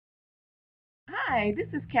Hi, this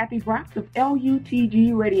is Kathy Brox of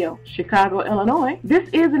LUTG Radio, Chicago, Illinois. This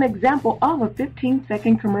is an example of a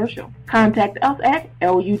 15-second commercial. Contact us at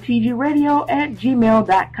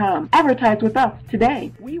lutgradio@gmail.com. Advertise with us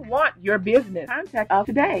today. We want your business. Contact us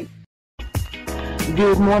today.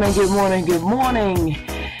 Good morning, good morning, good morning.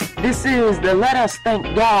 This is the Let Us Thank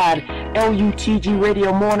God LUTG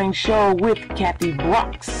Radio Morning Show with Kathy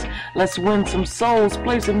Brox. Let's win some souls,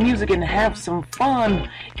 play some music, and have some fun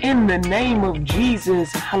in the name of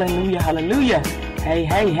Jesus. Hallelujah, hallelujah. Hey,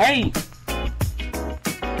 hey, hey.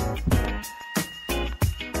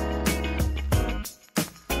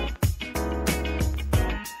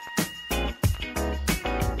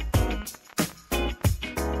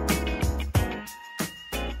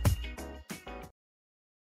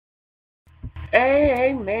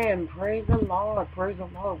 Amen. Praise the Lord. Praise the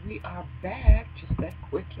Lord. We are back. Just that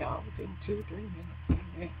quick, y'all. Within 2-3 minutes.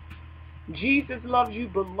 Amen. Jesus loves you,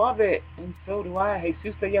 beloved. And so do I.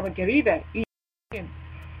 Jesús te llama querida.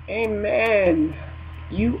 Amen.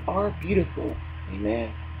 You are beautiful.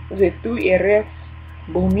 Amen. Was it tú eres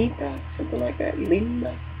bonita? Something like that.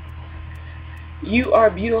 Linda. You are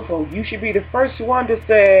beautiful. You should be the first one to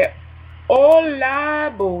say,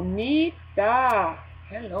 hola, bonita.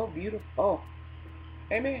 Hello, beautiful.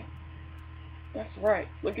 Amen. That's right.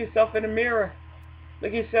 Look yourself in the mirror.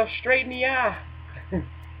 Look yourself straight in the eye.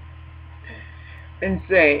 And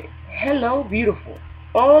say, hello, beautiful.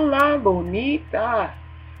 Hola, bonita.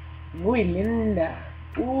 Muy linda.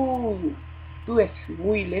 Tú es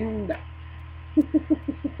muy linda.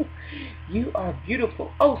 You are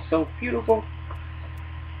beautiful. Oh, so beautiful.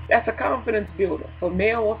 That's a confidence builder for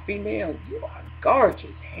male or female. You are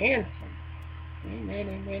gorgeous, handsome. Amen,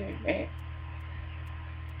 amen, amen.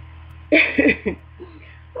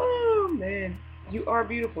 Oh, man. You are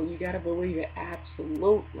beautiful. You got to believe it.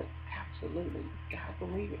 Absolutely. Absolutely. You got to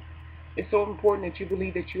believe it. It's so important that you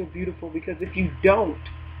believe that you're beautiful, because if you don't,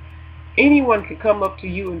 anyone can come up to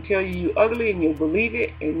you and tell you you're ugly, and you'll believe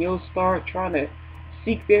it, and you'll start trying to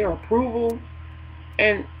seek their approval,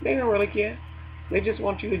 and they don't really care. They just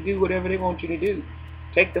want you to do whatever they want you to do.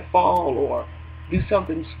 Take the fall, or do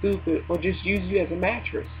something stupid, or just use you as a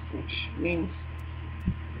mattress, which means,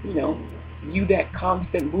 you know, you that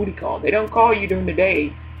constant booty call. They don't call you during the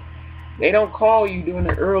day. They don't call you during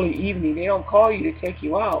the early evening. They don't call you to take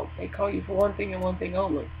you out. They call you for one thing and one thing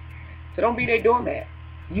only. So don't be their doormat.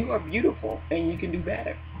 You are beautiful, and you can do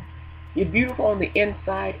better. You're beautiful on the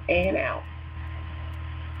inside and out.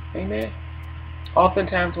 Amen.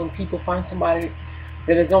 Oftentimes when people find somebody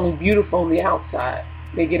that is only beautiful on the outside,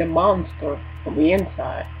 they get a monster on the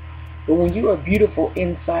inside. But when you are beautiful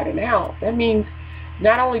inside and out, that means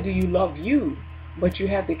not only do you love you, but you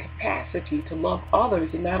have the capacity to love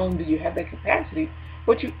others. And not only do you have that capacity,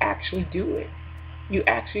 but you actually do it. You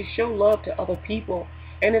actually show love to other people,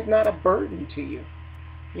 and it's not a burden to you.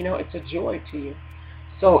 You know, it's a joy to you.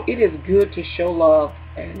 So it is good to show love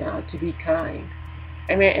and to be kind.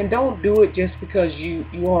 Amen. And don't do it just because you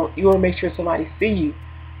want to make sure somebody see you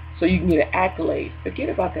so you can get an accolade. Forget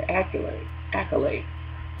about the accolade.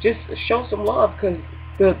 Just show some love, because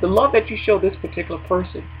the love that you show this particular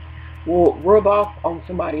person will rub off on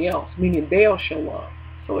somebody else, meaning they'll show love.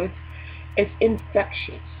 So it's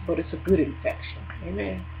infectious, but it's a good infection.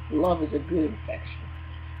 Amen. Love is a good infection.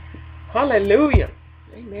 Hallelujah.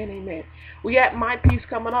 Amen, amen. We got My Piece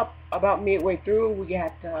coming up about midway through. We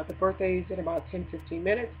got the birthdays in about 10-15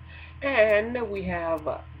 minutes. And we have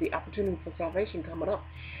the opportunity for salvation coming up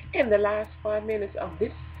in the last 5 minutes of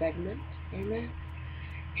this segment. Amen.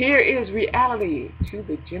 Here is reality to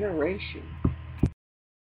the generation.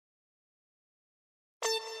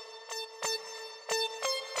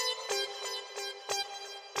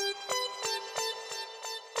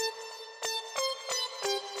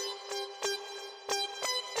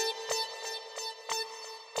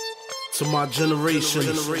 To my generation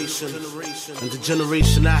and the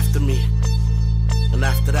generation after me, and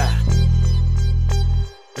after that,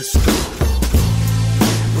 let's go.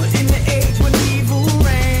 We're in the age when evil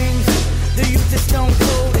reigns. The youth is stone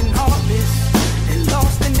cold and heartless, and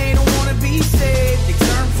lost, and they don't want to be saved. They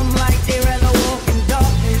turn from light, they rather walk in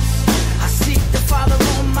darkness. I seek the Father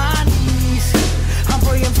on my knees. I'm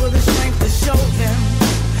praying for the strength to show them.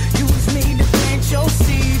 Use me to plant your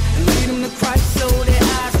seed and lead them to Christ so their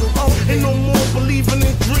eyes will open. Ain't no more believing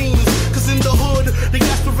in dreams, cause in the hood, the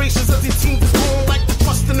aspirations of these teens is born like the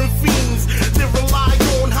trusting in fiends. They rely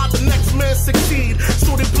on how the next man succeed,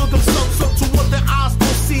 so they build themselves up to what their eyes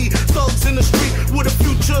don't see. Thugs in the street with a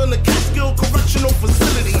few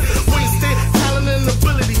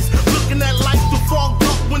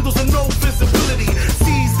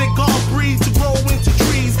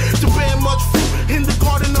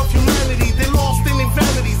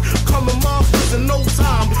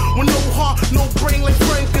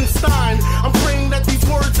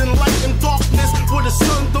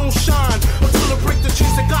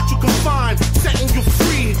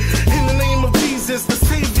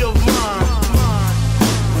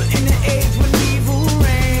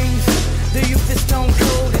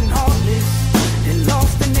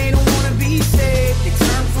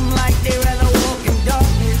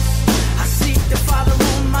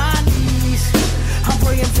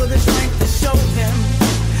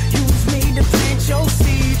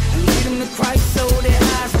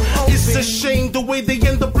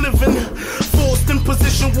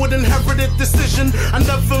with inherited decision. I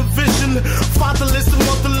never envisioned fatherless and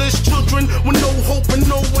motherless children with no hope and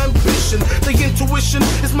no ambition. The intuition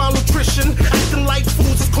is malnutrition. Acting like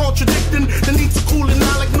fools is contradicting. The need to cool it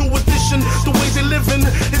now like new edition. The way they living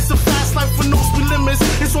is a fast life with no speed limits.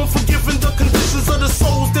 It's unforgiving the conditions of the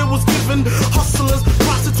souls they was given. Hustlers,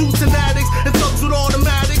 prostitutes and addicts, and thugs with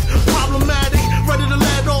automatic. Problematic, ready to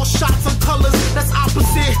let all shots and colors. That's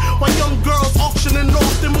opposite. While young girls auctioning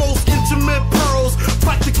off their most intimate pearls,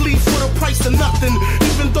 practically for the price of nothing,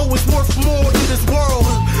 even though it's worth more in this world.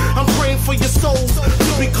 I'm praying for your souls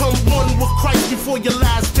to become one with Christ before your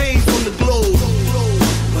last days on the globe.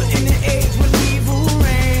 But in the age when evil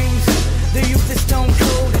reigns, the youth is stone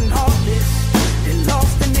cold and heartless. They're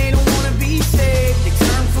lost and they don't wanna be saved. They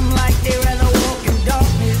turn from light, they rather walk in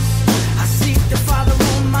darkness. I seek the Father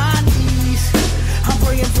on my knees. I'm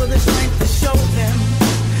praying for the strength to show them.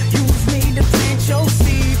 Use me to plant your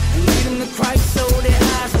seed and lead them to Christ so their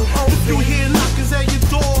eyes will open. If you hear knockings at your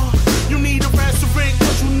door, you need to answer it,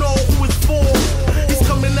 cause you know who it's for. He's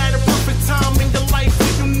coming at a perfect time in your life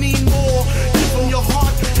when you need more. Give him your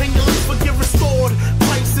heart and your life will get restored.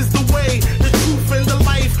 Christ is the way, the truth and the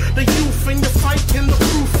life, the youth in the fight and the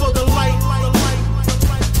proof of the light.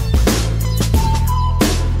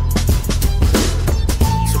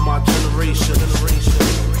 To my generation, the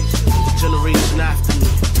generation after me,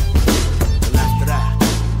 and after that,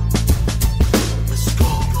 let's go.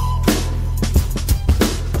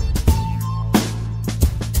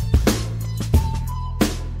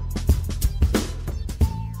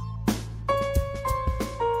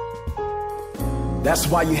 That's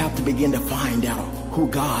why you have to begin to find out who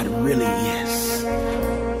God really is.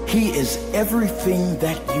 He is everything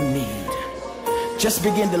that you need. Just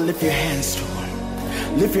begin to lift your hands to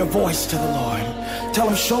Him. Lift your voice to the Lord. Tell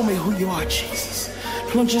Him, show me who you are, Jesus.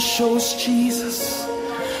 Come on, just show us Jesus.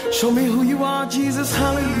 Show me who you are, Jesus.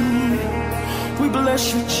 Hallelujah. We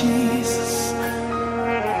bless you, Jesus.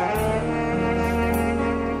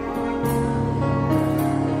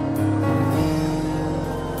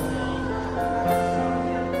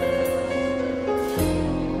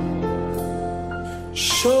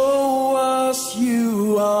 Show us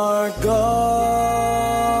you are God.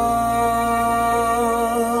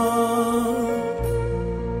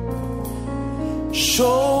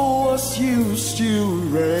 Show us you still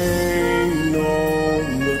reign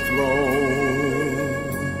on the throne.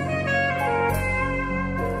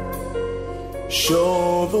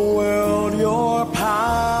 Show the world your power.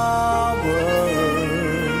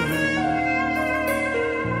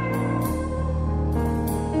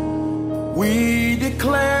 We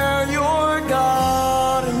declare you're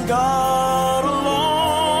God and God alone.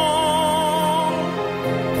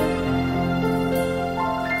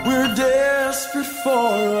 We're desperate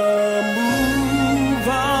for a move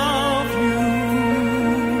of you,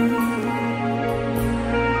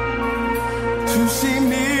 to see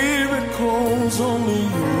miracles only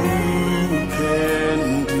you can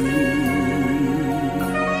do.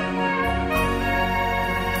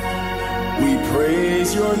 We praise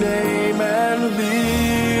your name and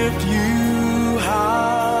lift you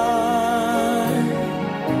high.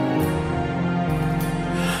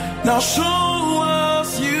 Now show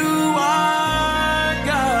us you are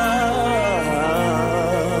God.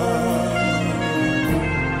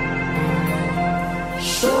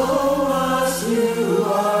 Show us you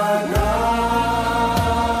are God.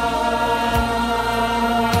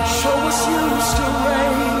 Show us you still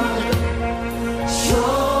reign.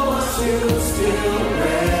 Show us you still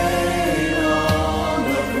reign on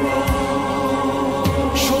the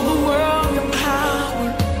throne. Show the world your power.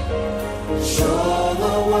 Show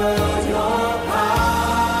the world your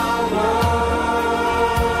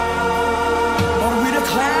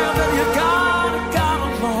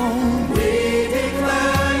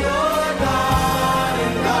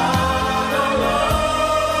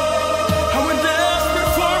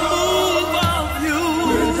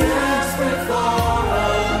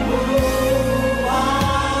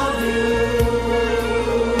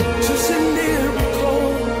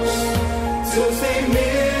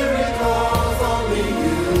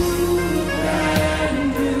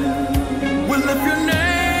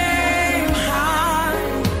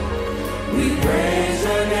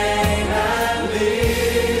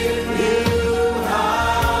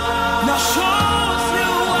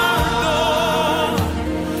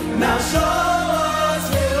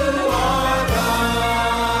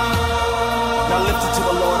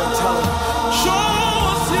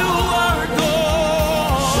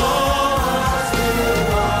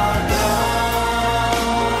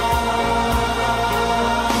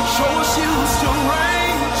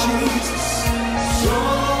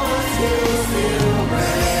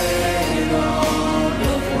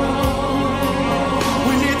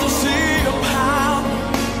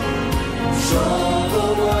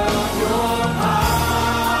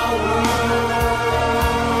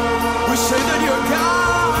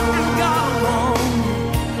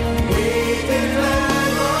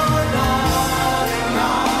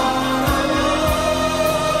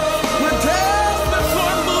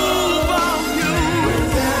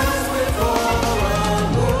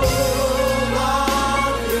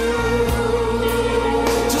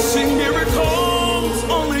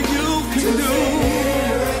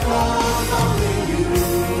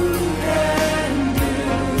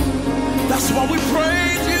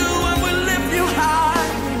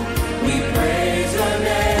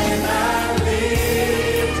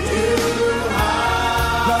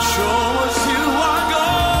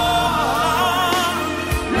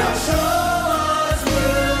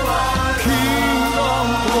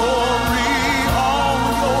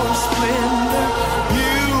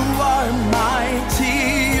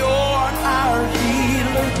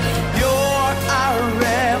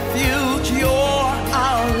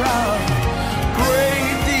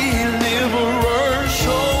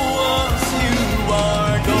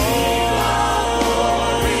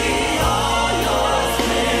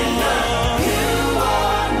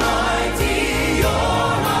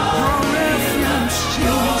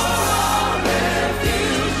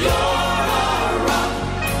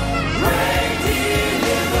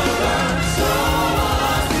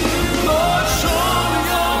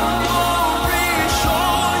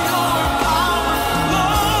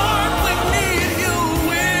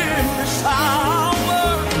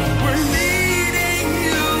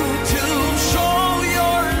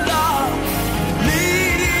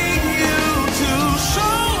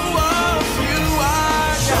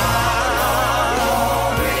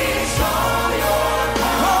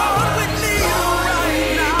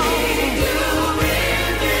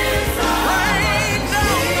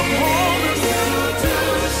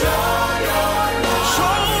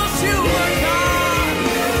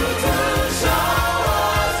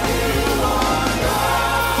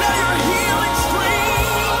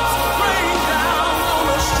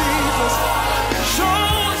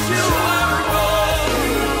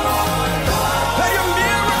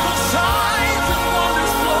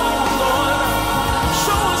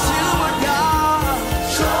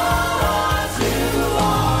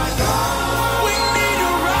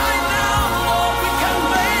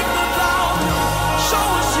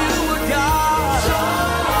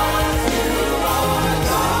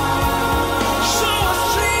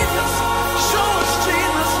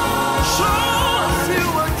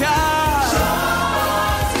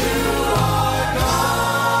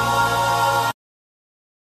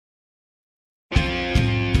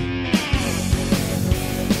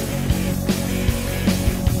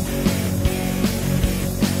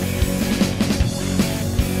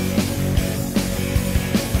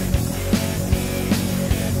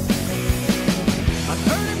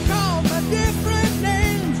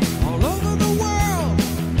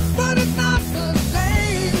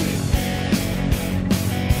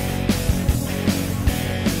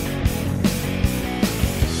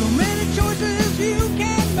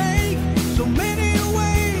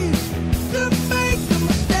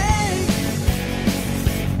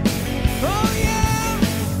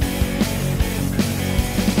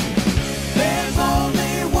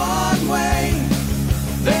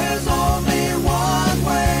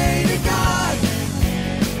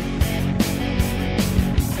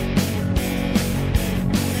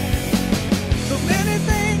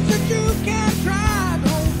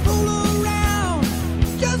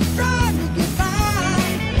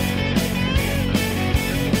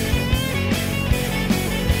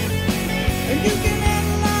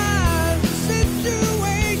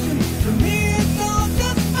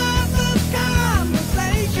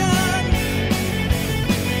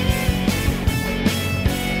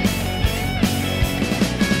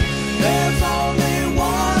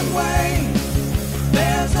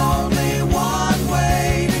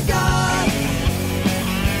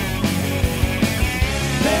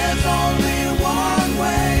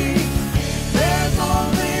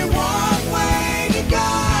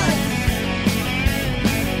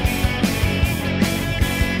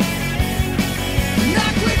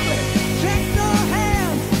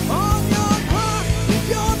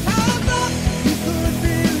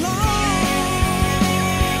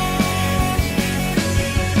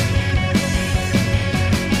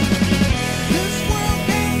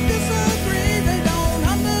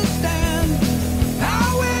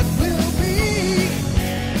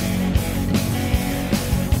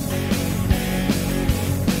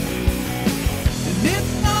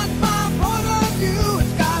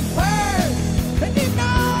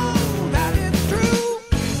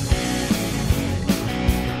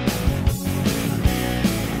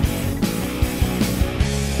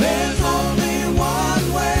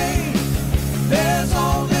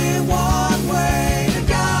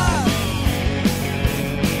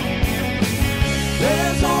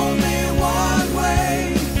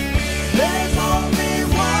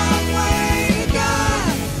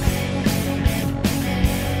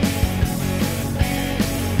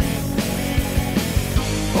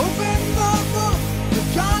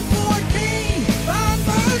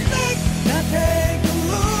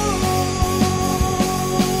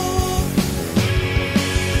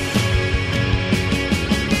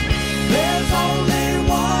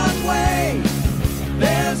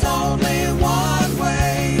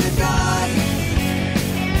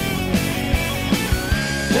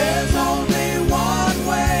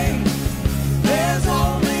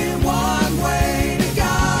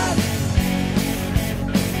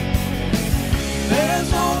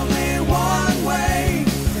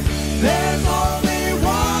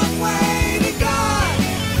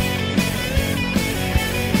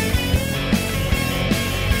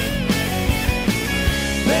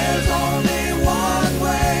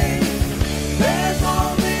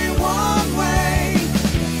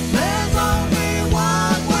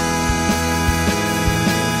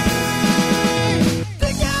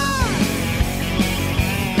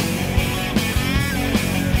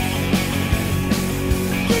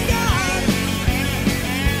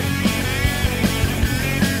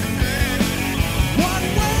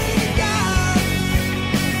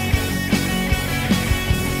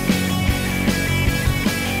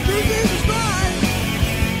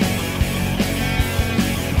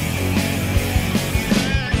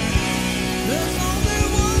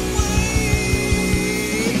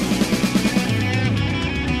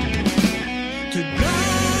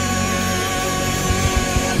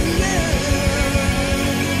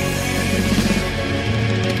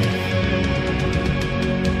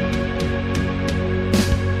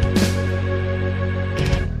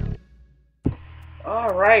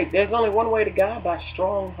right. There's only one way to God by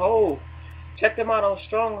Stronghold. Check them out on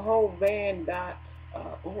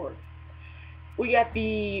strongholdvan.org. We got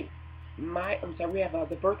we have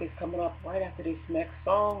the birthdays coming up right after this next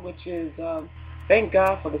song, which is Thank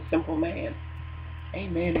God for the Simple Man.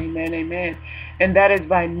 Amen, amen, amen. And that is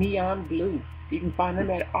by Neon Blue. You can find them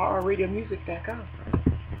at rradiomusic.com.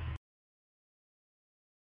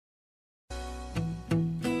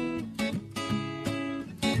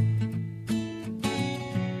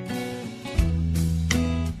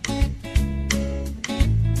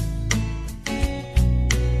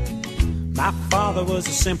 My father was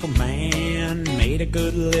a simple man, made a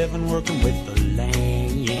good living working with the land.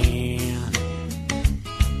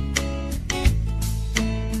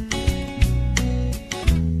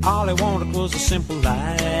 All he wanted was a simple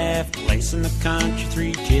life, place in the country,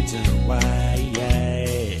 3 kids and a wife.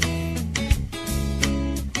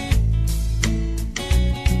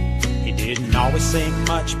 He didn't always say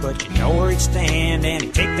much, but you know where he'd stand, and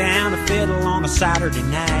he'd take down the fiddle on a Saturday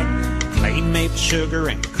night. Played maple sugar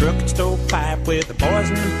and crooked stovepipe with the boys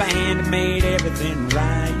in the band and made everything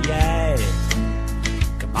right.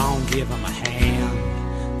 Come on, give him a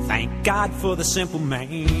hand. Thank God for the simple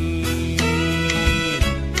man.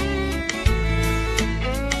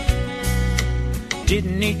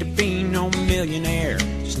 Didn't need to be no millionaire,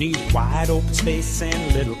 just needed wide open space and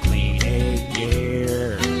a little clean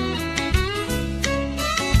air.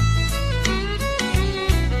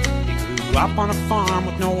 Grew up on a farm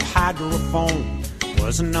with no hydrophone.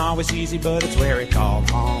 Wasn't always easy, but it's where he called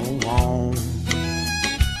home.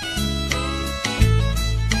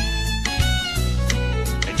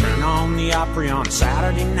 They turn on the Opry on a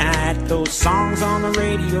Saturday night. Those songs on the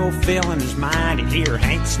radio filling his mind. He'd hear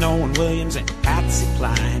Hank Snow and Williams and Patsy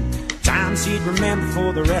Cline. Times he'd remember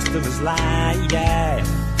for the rest of his life.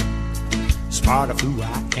 It's part of who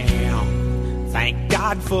I am. Thank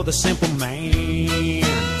God for the simple man.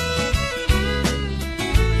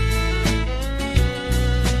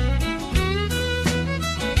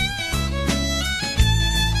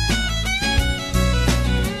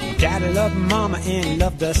 Daddy loved Mama and he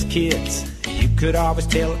loved us kids. You could always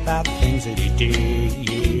tell about the things that he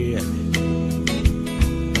did.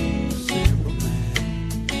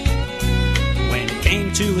 When it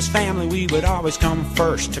came to his family, we would always come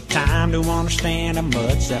first. Took time to understand how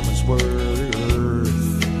much that was worth.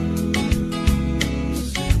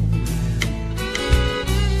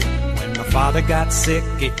 When my father got sick,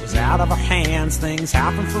 it was out of our hands. Things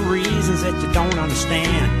happen for reasons that you don't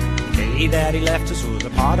understand. The day that he left us was a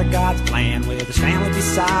part of God's plan. With his family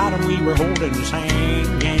beside him, we were holding his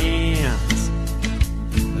hands.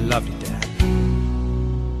 Love you, Dad.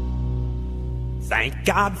 Thank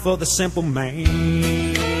God for the simple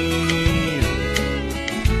man.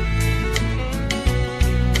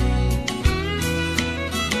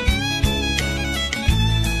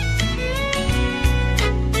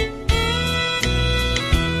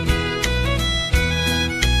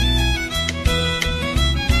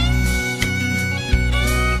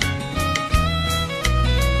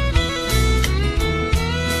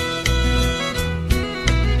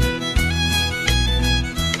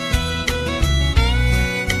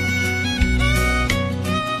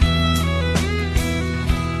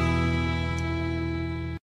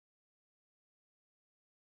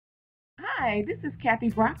 Hi, this is Kathy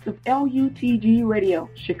Brocks of LUTG Radio,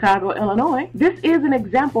 Chicago, Illinois. This is an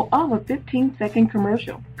example of a 15-second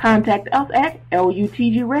commercial. Contact us at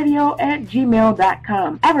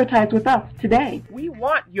lutgradio@gmail.com. Advertise with us today. We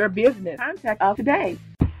want your business. Contact us today.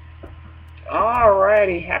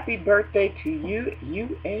 Alrighty, happy birthday to you,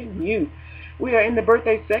 you, and you. We are in the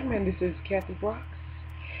birthday segment. This is Kathy Brocks.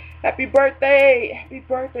 Happy birthday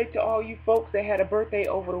to all you folks that had a birthday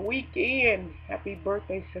over the weekend. Happy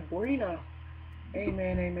birthday, Sabrina.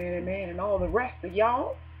 Amen, amen, amen. And all the rest of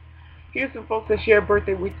y'all. Here's some folks that share a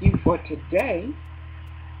birthday with you for today.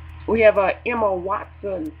 We have Emma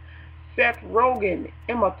Watson, Seth Rogen,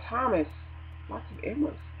 Emma Thomas, lots of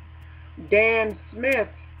Emmas, Dan Smith.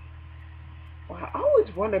 Well, I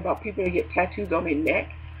always wonder about people that get tattoos on their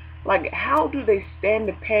neck. Like, how do they stand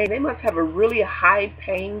the pain? They must have a really high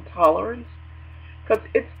pain tolerance, because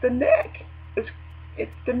it's the neck.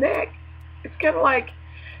 It's the neck. It's kind of like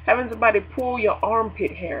having somebody pull your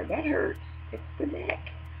armpit hair. That hurts. It's the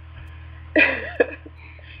neck.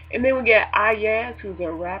 And then we got Ayaz, who's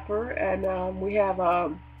a rapper, and we have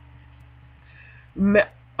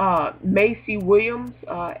Macy Williams,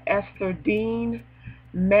 Esther Dean,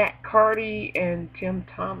 Matt Carty, and Tim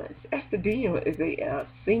Thomas. Esther Dean is a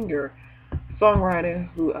singer, songwriter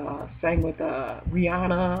who sang with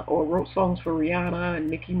Rihanna, or wrote songs for Rihanna and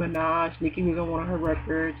Nicki Minaj. Nicki was on one of her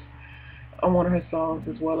records. on one of her songs,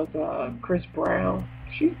 as well as Chris Brown.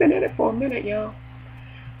 She's been in it for a minute, y'all.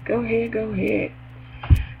 Go ahead, go ahead.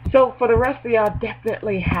 So for the rest of y'all,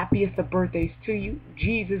 definitely happiest of birthdays to you.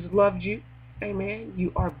 Jesus loves you. Amen.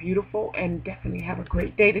 You are beautiful, and definitely have a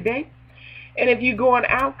great day today. And if you're going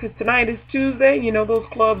out, because tonight is Tuesday, you know those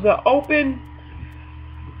clubs are open,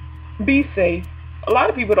 be safe. A lot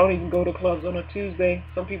of people don't even go to clubs on a Tuesday.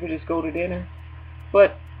 Some people just go to dinner.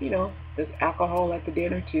 But, you know, there's alcohol at the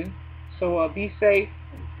dinner too. So be safe.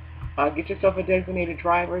 Get yourself a designated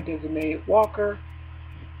driver, designated walker.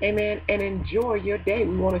 Amen. And enjoy your day.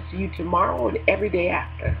 We want to see you tomorrow and every day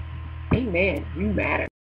after. Amen. You matter.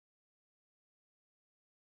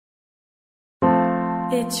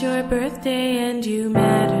 It's your birthday and you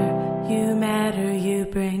matter, you matter, you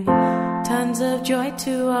bring tons of joy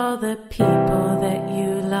to all the people that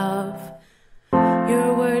you love.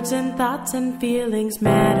 Your words and thoughts and feelings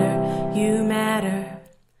matter, you matter.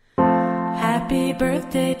 Happy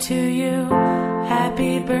birthday to you,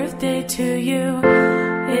 happy birthday to you.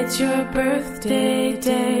 It's your birthday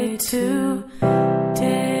day today.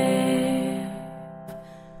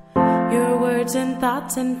 Your words and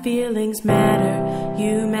thoughts and feelings matter,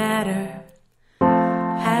 you matter.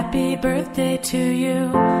 Happy birthday to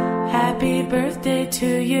you, happy birthday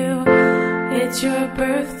to you. It's your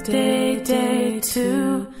birthday day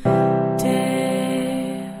today.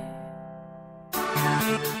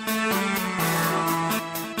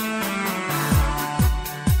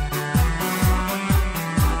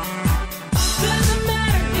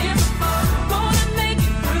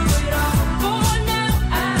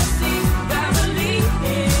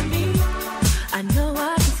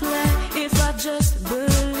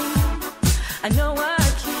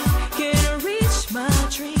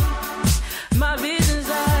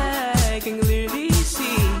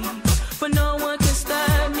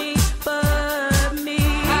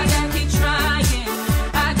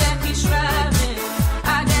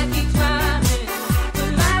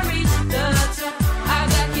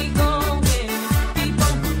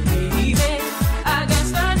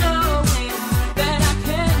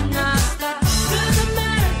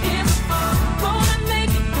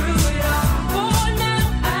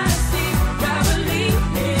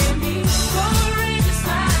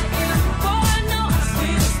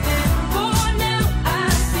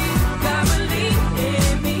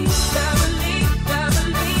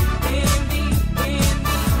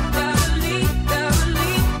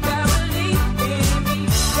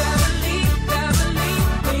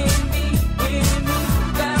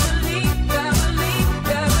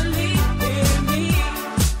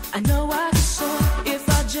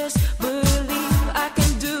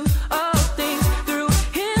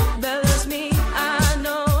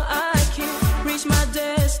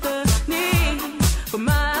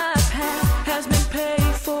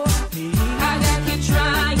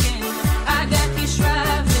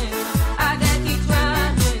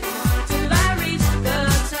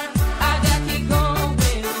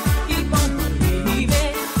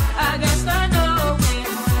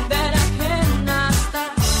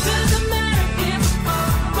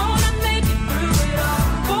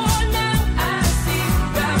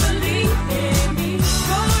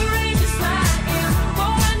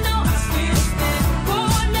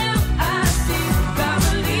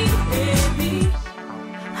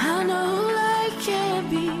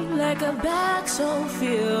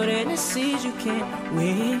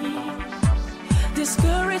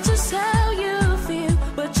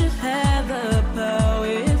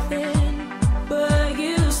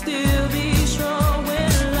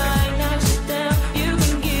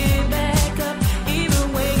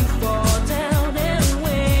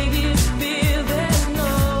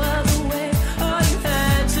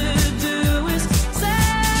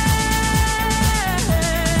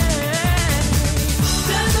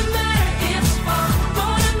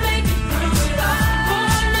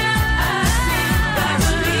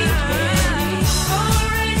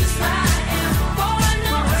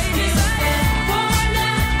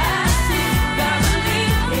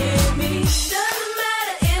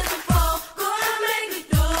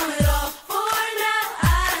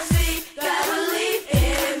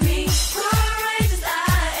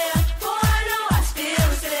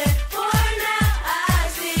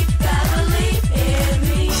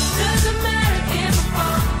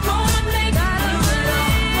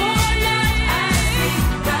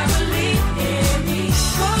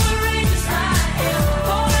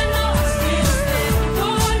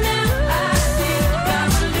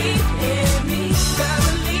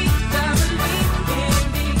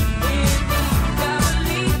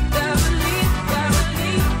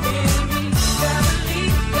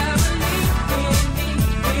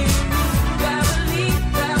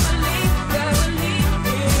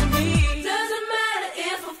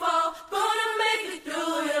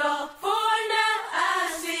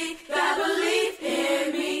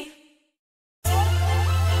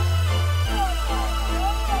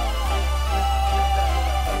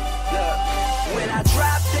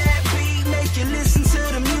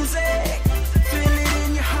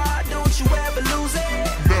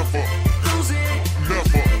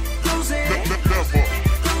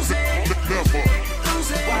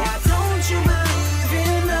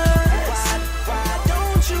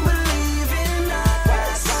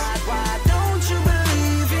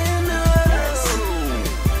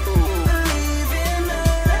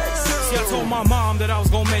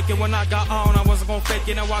 when I got on, I wasn't gonna fake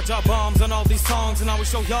it. Now I drop bombs on all these songs, and I will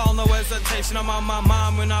show y'all no hesitation. I'm on my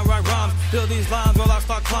mind when I write rhymes. Build these lines while I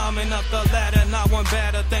start climbing up the ladder. Not one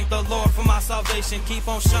better. Thank the Lord for my salvation. Keep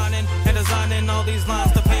on shining and designing all these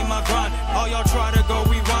lines to pay my grind. All y'all try to go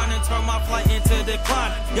rewind and turn my flight into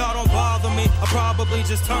decline. Y'all don't bother me. I'll probably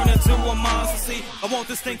just turn into a monster. See, I want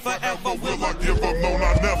this thing forever. Will I give up? No,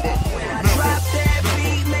 not never. Drop that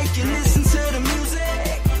beat, make you listen to the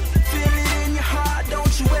music. Feel it in your heart,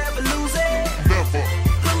 don't you ever lose it. Never.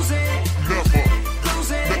 Lose it. Never.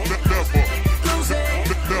 Lose it. Never. Lose it.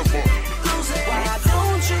 Never. Lose it. Why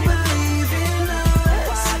don't you believe in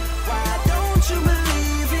us? Why don't you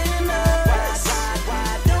believe in us? Why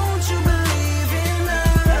don't you believe in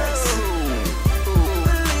us?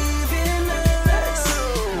 Believe in us.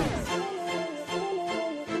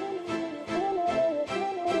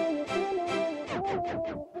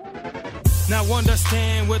 Now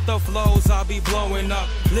understand with the flows I'll be blowing up.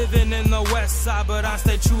 Living in the west side, but I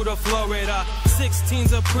stay true to Florida.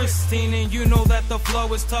 16's are pristine, and you know that the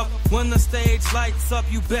flow is tough. When the stage lights up,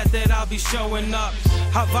 you bet that I'll be showing up.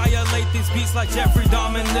 I violate these beats like Jeffrey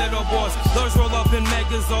Dahmer and little boys. Those roll up in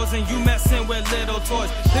megazords, and you messing with little toys.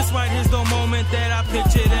 This right here's the moment that I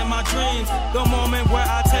pictured in my dreams. The moment where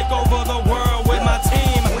I take over the world with my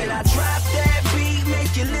team. When I drop that beat,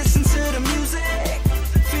 make you listen to the music.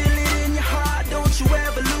 Feel it in your heart, don't you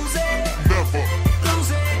ever lose it. Never.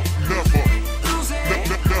 Lose it. Never. Lose it.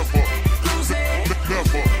 Never. Lose it.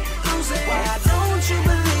 Never. Lose it. Why don't you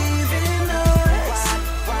believe in us?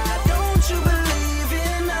 Why don't you believe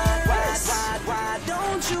in us? Why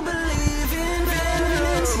don't you believe in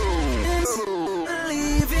us?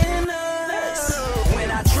 Believe in us. When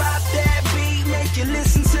I drop that beat, make you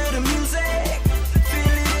listen to the music. Feel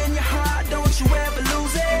it in your heart, don't you ever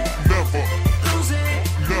lose it. Never. Lose it.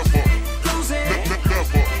 Never. Lose it.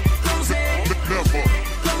 Never. Lose it. Never.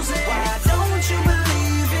 Lose it. Why don't you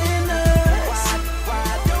believe in us?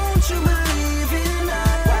 Why don't you believe in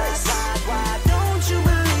us? Why don't you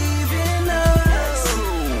believe in us?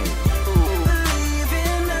 Believe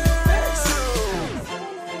in us.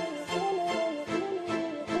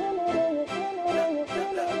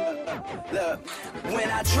 Look, when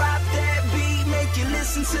I drop that beat, make you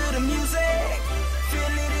listen to the music.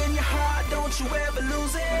 Feel it in your heart, don't you ever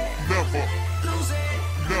lose it. Never. Lose it.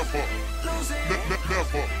 Never. Lose it.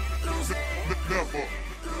 Never. Lose it. Never.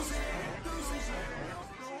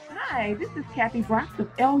 Hi, this is Kathy Brox of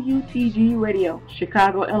LUTG Radio,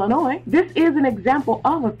 Chicago, Illinois. This is an example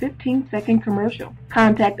of a 15-second commercial.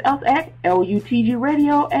 Contact us at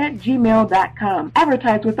lutgradio@gmail.com.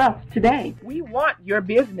 Advertise with us today. We want your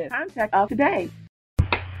business. Contact us today.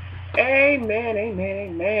 Amen, amen,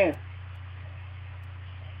 amen.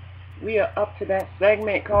 We are up to that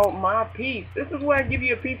segment called My Piece. This is where I give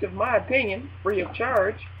you a piece of my opinion, free of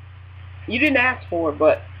charge. You didn't ask for it,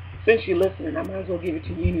 but since you're listening, I might as well give it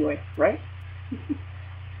to you anyway, right?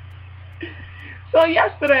 So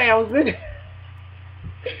yesterday I was in.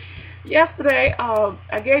 Yesterday,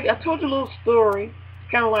 I told you a little story. It's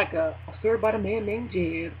kind of like a story about a man named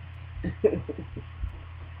Jeb.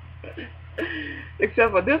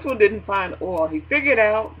 Except for this one didn't find oil. He figured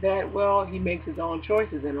out that, well, he makes his own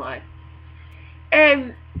choices in life.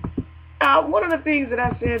 And one of the things that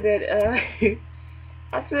I said that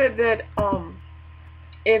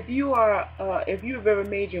if you've ever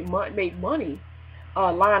made money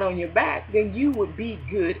lying on your back, then you would be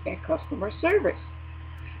good at customer service,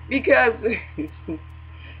 because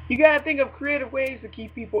you got to think of creative ways to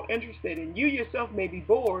keep people interested. And you yourself may be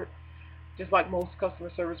bored, just like most customer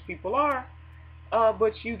service people are,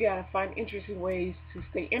 but you got to find interesting ways to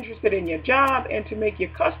stay interested in your job and to make your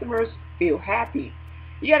customers feel happy.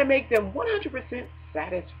 You got to make them 100%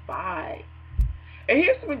 satisfied. And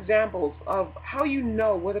here's some examples of how you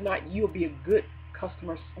know whether or not you'll be good at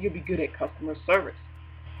customer service.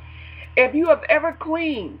 If you have ever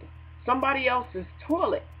cleaned somebody else's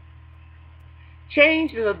toilet,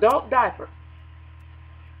 changed an adult diaper,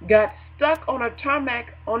 got stuck on a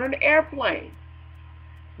tarmac on an airplane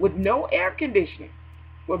with no air conditioning,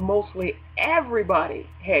 where mostly everybody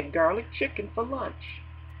had garlic chicken for lunch,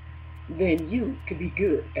 then you could be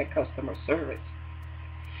good at customer service.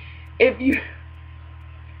 If you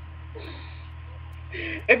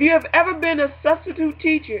have ever been a substitute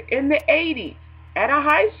teacher in the 80s at a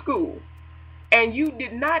high school and you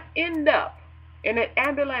did not end up in an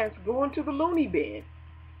ambulance going to the loony bin,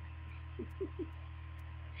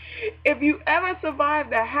 if you ever survived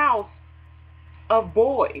the house of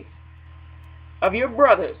boys, of your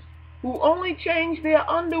brothers, who only change their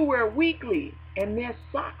underwear weekly and their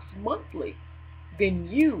socks monthly, then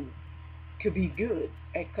you could be good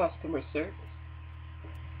at customer service.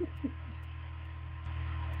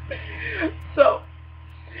 So,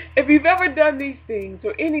 if you've ever done these things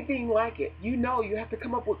or anything like it, you know you have to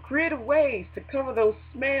come up with creative ways to cover those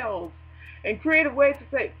smells and creative ways to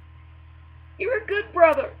say, you're a good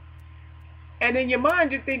brother. And in your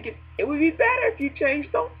mind, you're thinking, it would be better if you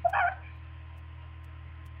changed those socks.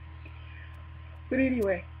 But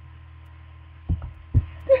anyway,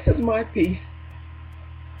 this is my piece.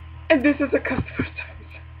 And this is a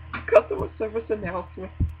customer service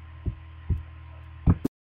announcement.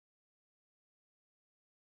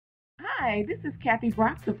 Hi, this is Kathy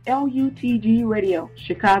Brooks of LUTG Radio,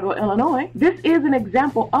 Chicago, Illinois. This is an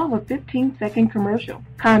example of a 15-second commercial.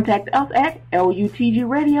 Contact us at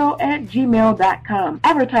lutgradio@gmail.com.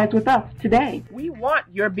 Advertise with us today. We want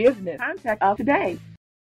your business. Contact us today.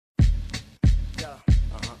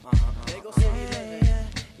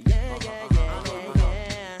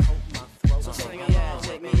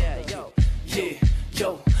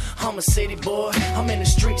 I'm a city boy, I'm in the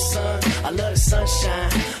street, son. I love the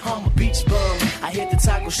sunshine, I'm a beach bum. I hit the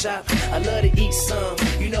taco shop, I love to eat some.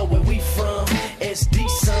 You know where we from, SD,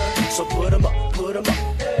 son. So put 'em up, put 'em up.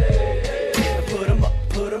 Put 'em up,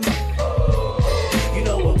 put 'em up. You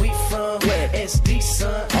know where we from, SD,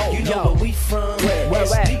 son. You know where we from,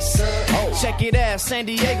 SD, son. Check it out, San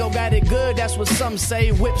Diego got it good, that's what some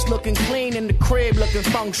say. Whips looking clean in the crib, looking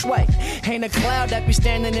feng shui. Ain't a cloud that be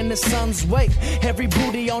standing in the sun's way. Every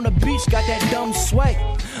booty on the beach got that dumb sway.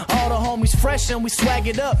 All the homies fresh and we swag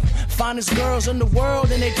it up. Finest girls in the world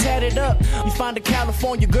and they tat it up. You find a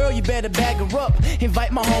California girl, you better bag her up.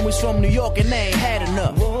 Invite my homies from New York and they ain't had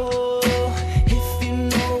enough. Whoa, if you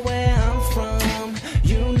know where I'm from,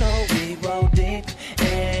 you know we roll deep.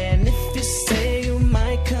 And if you say you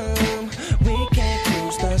might come, we can't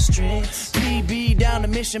cruise the streets. PB down to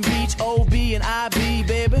Mission Beach, OB and IB,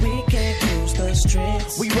 baby. We can't cruise the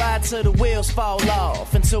streets. We ride till the wheels fall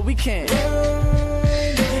off until we can't.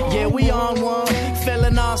 Yeah, we on one.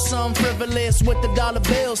 Feeling awesome, frivolous with the dollar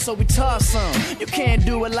bills, so we toss some. You can't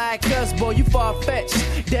do it like us, boy, you far-fetched.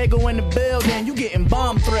 Dago in the building, you getting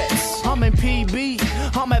bomb threats. I'm in PB,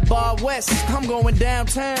 I'm at Bar West. I'm going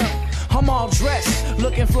downtown, I'm all dressed.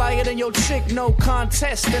 Looking flyer than your chick, no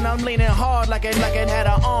contest. And I'm leaning hard like it had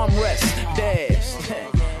an armrest. Dash,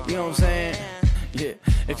 you know what I'm saying? Yeah,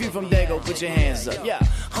 if you from Dago, put your hands up. Yeah,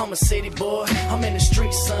 I'm a city boy, I'm in the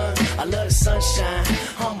street, son. I love the sunshine,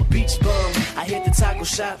 I'm a beach bum. I hit the taco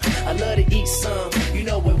shop, I love to eat some. You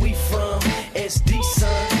know where we from, SD,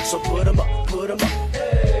 son. So put 'em up, put 'em up.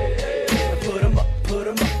 Put 'em up, put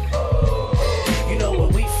 'em up. You know where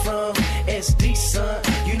we from, SD, son.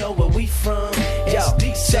 You know where we from,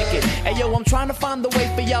 SD, son. Check it. Hey, yo, I'm trying to find the way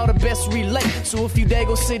for y'all to best relate. So if you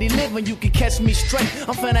Dago City living, you can catch me straight.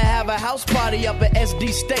 I'm finna have a house party up at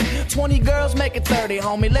SD State. 20 girls make it 30,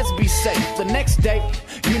 homie, let's be safe. The next day,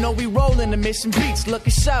 you know we rollin' the Mission Beach,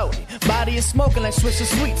 looking shouty. Body is smoking like Swisher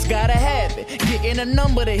Sweets, gotta have it. Getting a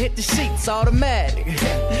number to hit the sheets, automatic.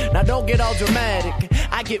 Now don't get all dramatic,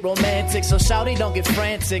 I get romantic, so shouty don't get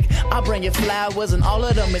frantic. I bring you flowers and all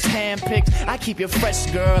of them is handpicked. I keep you fresh,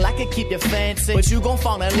 girl, I can keep you fancy. But you gon'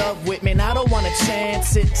 fall in love with me, and I don't wanna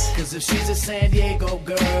chance it. Cause if she's a San Diego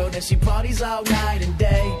girl, then she parties all night and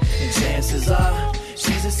day. And chances are,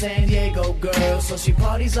 she's a San Diego girl, so she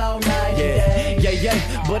parties all night and day. Yeah,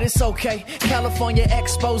 but it's okay, California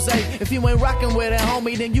expose. If you ain't rockin' with it,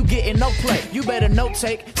 homie, then you getting no play. You better note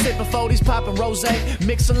take, sippin' 40s, poppin' rosé.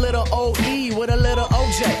 Mix a little OE with a little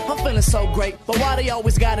OJ. I'm feeling so great, but why they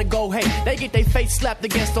always gotta go hate? They get their face slapped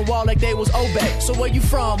against the wall like they was Obey. So where you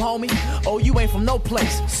from, homie? Oh, you ain't from no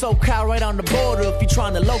place. SoCal right on the border if you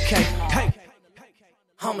trying to locate. Hey,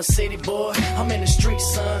 I'm a city boy, I'm in the street,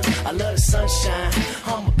 son. I love the sunshine,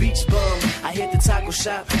 I'm a beach bum. I hit the taco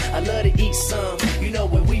shop, I love to eat some. You know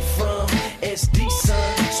where we from, SD,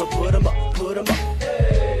 son. So put 'em up, put 'em up.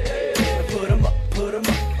 Put 'em up, put 'em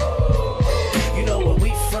up. You know where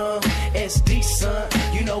we from, SD, son.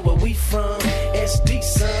 You know where we from, SD,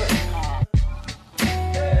 son.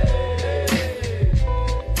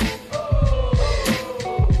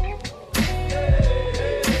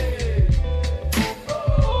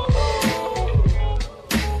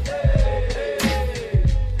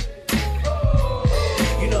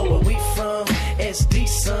 SD,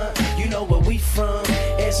 son. You know where we from,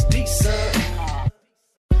 SD, son.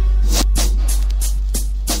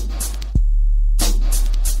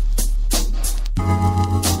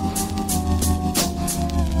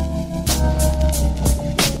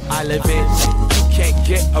 I live it, you can't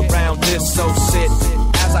get around this, so sit.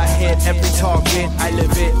 As I hit every target, I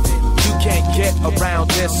live it. You can't get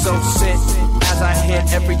around this, so sit. As as I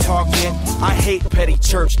hit every target. I hate petty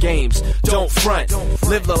church games. Don't front,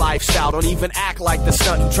 live the lifestyle. Don't even act like the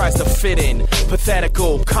stunt who tries to fit in.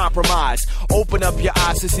 Pathetical compromise. Open up your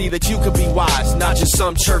eyes to see that you could be wise, not just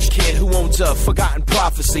some church kid who owns a forgotten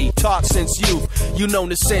prophecy. Taught since youth, you known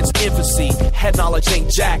this since infancy. Head knowledge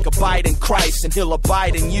ain't jack. Abide in Christ and he'll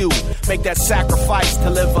abide in you. Make that sacrifice to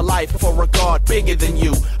live a life for a God bigger than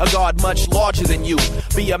you, a God much larger than you.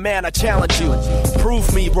 Be a man, I challenge you.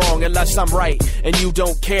 Prove me wrong unless I'm right and you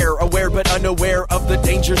don't care. Aware but unaware of the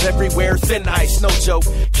dangers everywhere. Thin ice, no joke.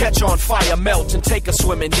 Catch on fire, melt and take a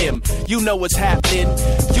swim in him. You know what's happening.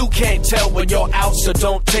 You can't tell when you're out, so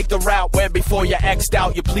don't take the route where before you're X'd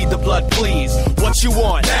out you plead the blood, please. What you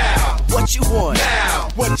want now? What you want now?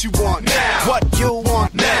 What you want now? What you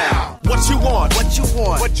want now? What you want? What you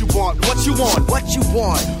want? What you want? What you want? What you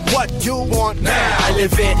want? What you want now? I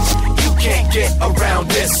live it. You can't get around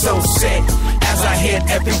this, so sick. As I hit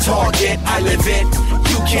every target, I live it.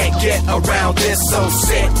 You can't get around this, so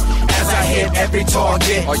sick. As I hit every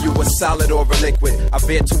target. Are you a solid or a liquid? I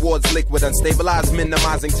veer towards liquid, unstabilized,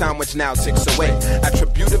 minimizing time which now ticks away.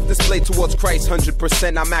 Attributive display towards Christ,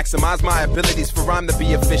 100%. I maximize my abilities for rhyme to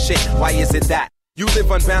be efficient. Why is it that you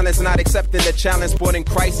live unbalanced, not accepting the challenge, born in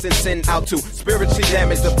Christ and sin out to spiritually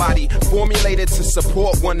damage the body, formulated to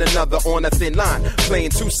support one another on a thin line, playing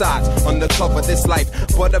two sides undercover this life,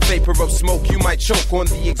 but a vapor of smoke you might choke on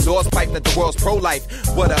the exhaust pipe that the world's pro-life.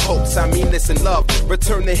 What a hoax, I mean this in love,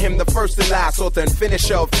 return to him the first and last, author and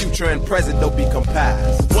finisher of future and present, they'll be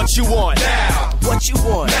compassed. What you want now? What you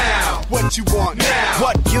want Now? What you want Now?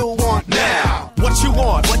 What you want Now? What you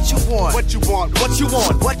want? What you want? What you want? What you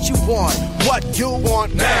want? What you want? What you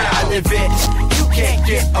want now? I live it. You can't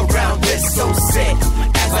get around this, so sick.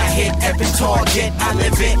 As I hit every target, I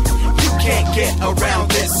live it. You can't get around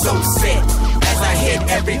this, so sick. As I hit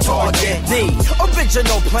every target. The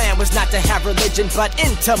original plan was not to have religion, but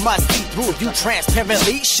intimacy through you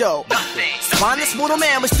transparently show nothing. Spineless mortal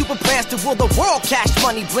man with stupid plans to rule the world, cash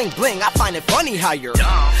money, bling bling. I find it funny how you're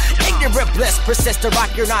ignorant bliss persist to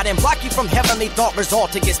rock your knot and block you from heavenly thought,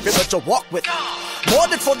 resort to get spiritual walk with more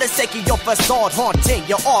than for the sake of your facade, haunting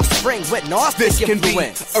your offspring with Gnostic This can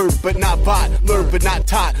influence. be herb but not bought, learn but not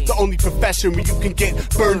taught. The only profession where you can get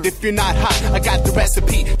burned if you're not hot. I got the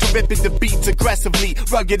recipe to ripping the beats aggressively,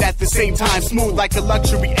 rugged at the same time, smooth like a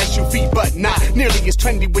luxury SUV, but not nearly as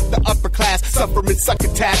trendy with the upper class. Suffering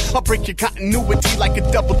succotash, I'll break your continuity like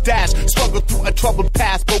a double dash. Struggle through a troubled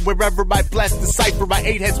past, but wherever I bless the cipher, I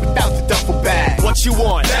 8 heads without the duffel bag. What you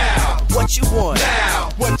want Now? What you want Now?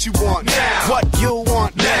 What you want Now? What you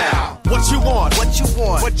want Now? What you want? What you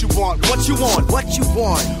want? What you want? What you want? What you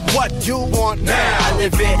want? What you want Now? I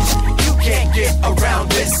live it. You can't get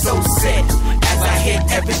around this, so sick. As I hit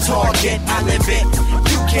every target, I live it.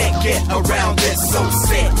 You can't get around this, so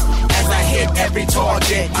sick. As I hit every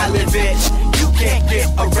target, I live it. You can't get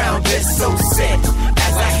around this, so sick.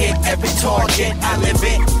 As I hit every target, I live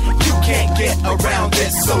it. You can't get around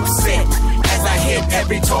this, so sick. As I hit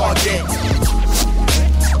every target.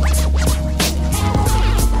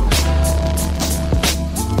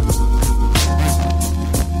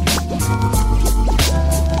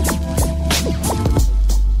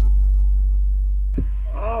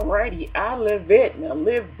 Alrighty, I live it. Now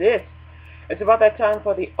live this. It's about that time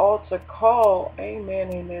for the altar call.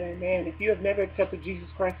 Amen, amen, amen. If you have never accepted Jesus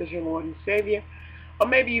Christ as your Lord and Savior, or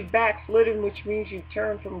maybe you've backslidden, which means you've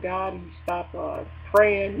turned from God and you stopped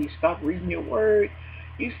praying, you stopped reading your word,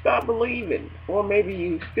 you stopped believing, or maybe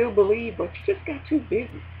you still believe, but you just got too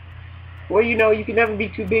busy. Well, you know, you can never be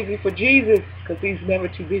too busy for Jesus because he's never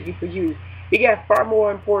too busy for you. He got far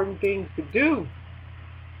more important things to do,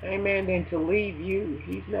 amen, than to leave you.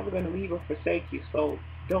 He's never going to leave or forsake you, so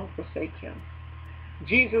don't forsake him.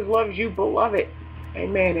 Jesus loves you, beloved.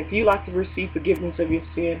 Amen. If you like to receive forgiveness of your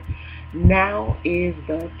sin, now is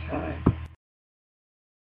the time.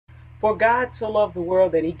 For God so loved the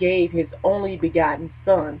world that he gave his only begotten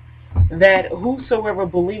Son, that whosoever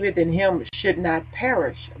believeth in him should not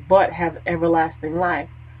perish, but have everlasting life.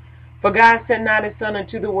 For God sent not his Son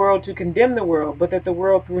into the world to condemn the world, but that the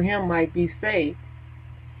world through him might be saved.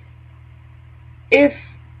 If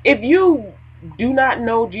you do not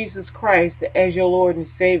know Jesus Christ as your Lord and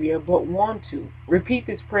Savior, but want to, repeat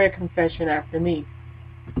this prayer confession after me.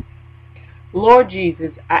 Lord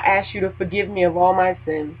Jesus, I ask you to forgive me of all my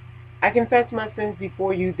sins. I confess my sins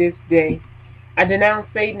before you this day. I denounce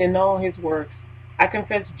Satan and all his works. I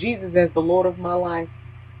confess Jesus as the Lord of my life.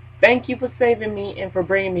 Thank you for saving me and for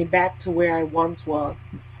bringing me back to where I once was.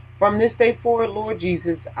 From this day forward, Lord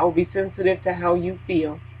Jesus, I will be sensitive to how you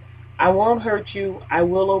feel. I won't hurt you. I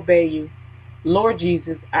will obey you. Lord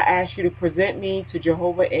Jesus, I ask you to present me to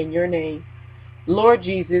Jehovah in your name. Lord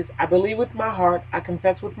Jesus, I believe with my heart, I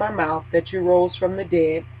confess with my mouth that you rose from the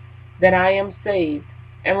dead, that I am saved,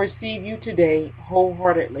 and receive you today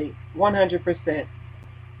wholeheartedly, 100%.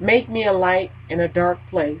 Make me a light in a dark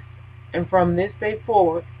place, and from this day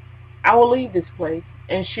forward, I will leave this place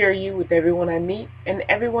and share you with everyone I meet and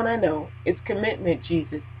everyone I know. It's commitment,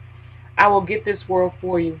 Jesus. I will get this world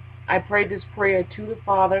for you. I pray this prayer to the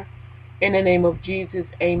Father in the name of Jesus.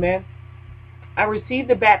 Amen. I receive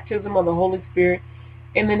the baptism of the Holy Spirit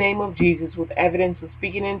in the name of Jesus with evidence of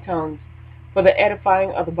speaking in tongues for the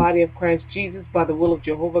edifying of the body of Christ Jesus by the will of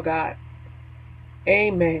Jehovah God.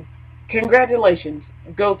 Amen. Congratulations.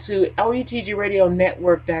 Go to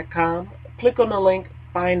LUTGRadioNetwork.com, click on the link,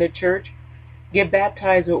 find a church, get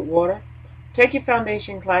baptized with water, take your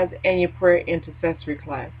foundation class and your prayer intercessory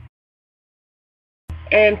class.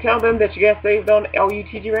 And tell them that you got saved on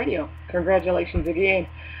LUTG Radio. Congratulations again.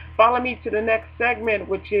 Follow me to the next segment,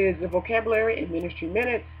 which is the Vocabulary and Ministry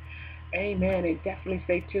Minutes. Amen. And definitely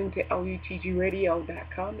stay tuned to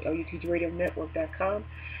LUTGRadio.com, LUTGRadioNetwork.com.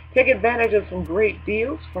 Take advantage of some great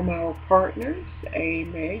deals from our partners.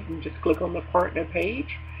 Amen. You can just click on the partner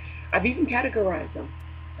page. I've even categorized them.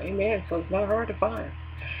 Amen. So it's not hard to find.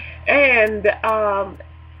 And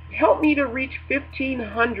help me to reach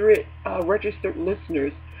 1,500 registered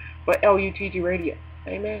listeners for LUTG Radio.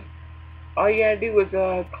 Amen. All you got to do is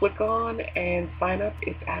click on and sign up.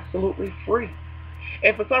 It's absolutely free.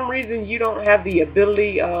 And for some reason you don't have the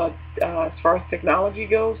ability as far as technology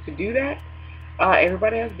goes to do that,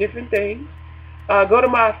 everybody has different things. Go to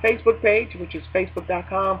my Facebook page, which is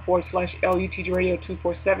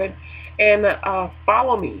facebook.com/LUTGRadio247, and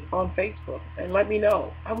follow me on Facebook and let me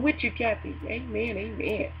know. I'm with you, Kathy. Amen,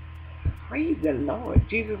 amen. Praise the Lord.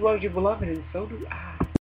 Jesus loves you, beloved, and so do I.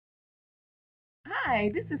 Hi,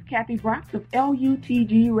 this is Kathy Brocks of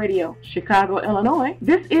LUTG Radio, Chicago, Illinois.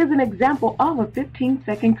 This is an example of a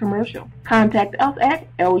 15-second commercial. Contact us at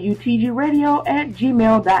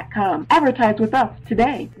lutgradio@gmail.com. Advertise with us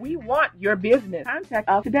today. We want your business. Contact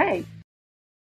us today.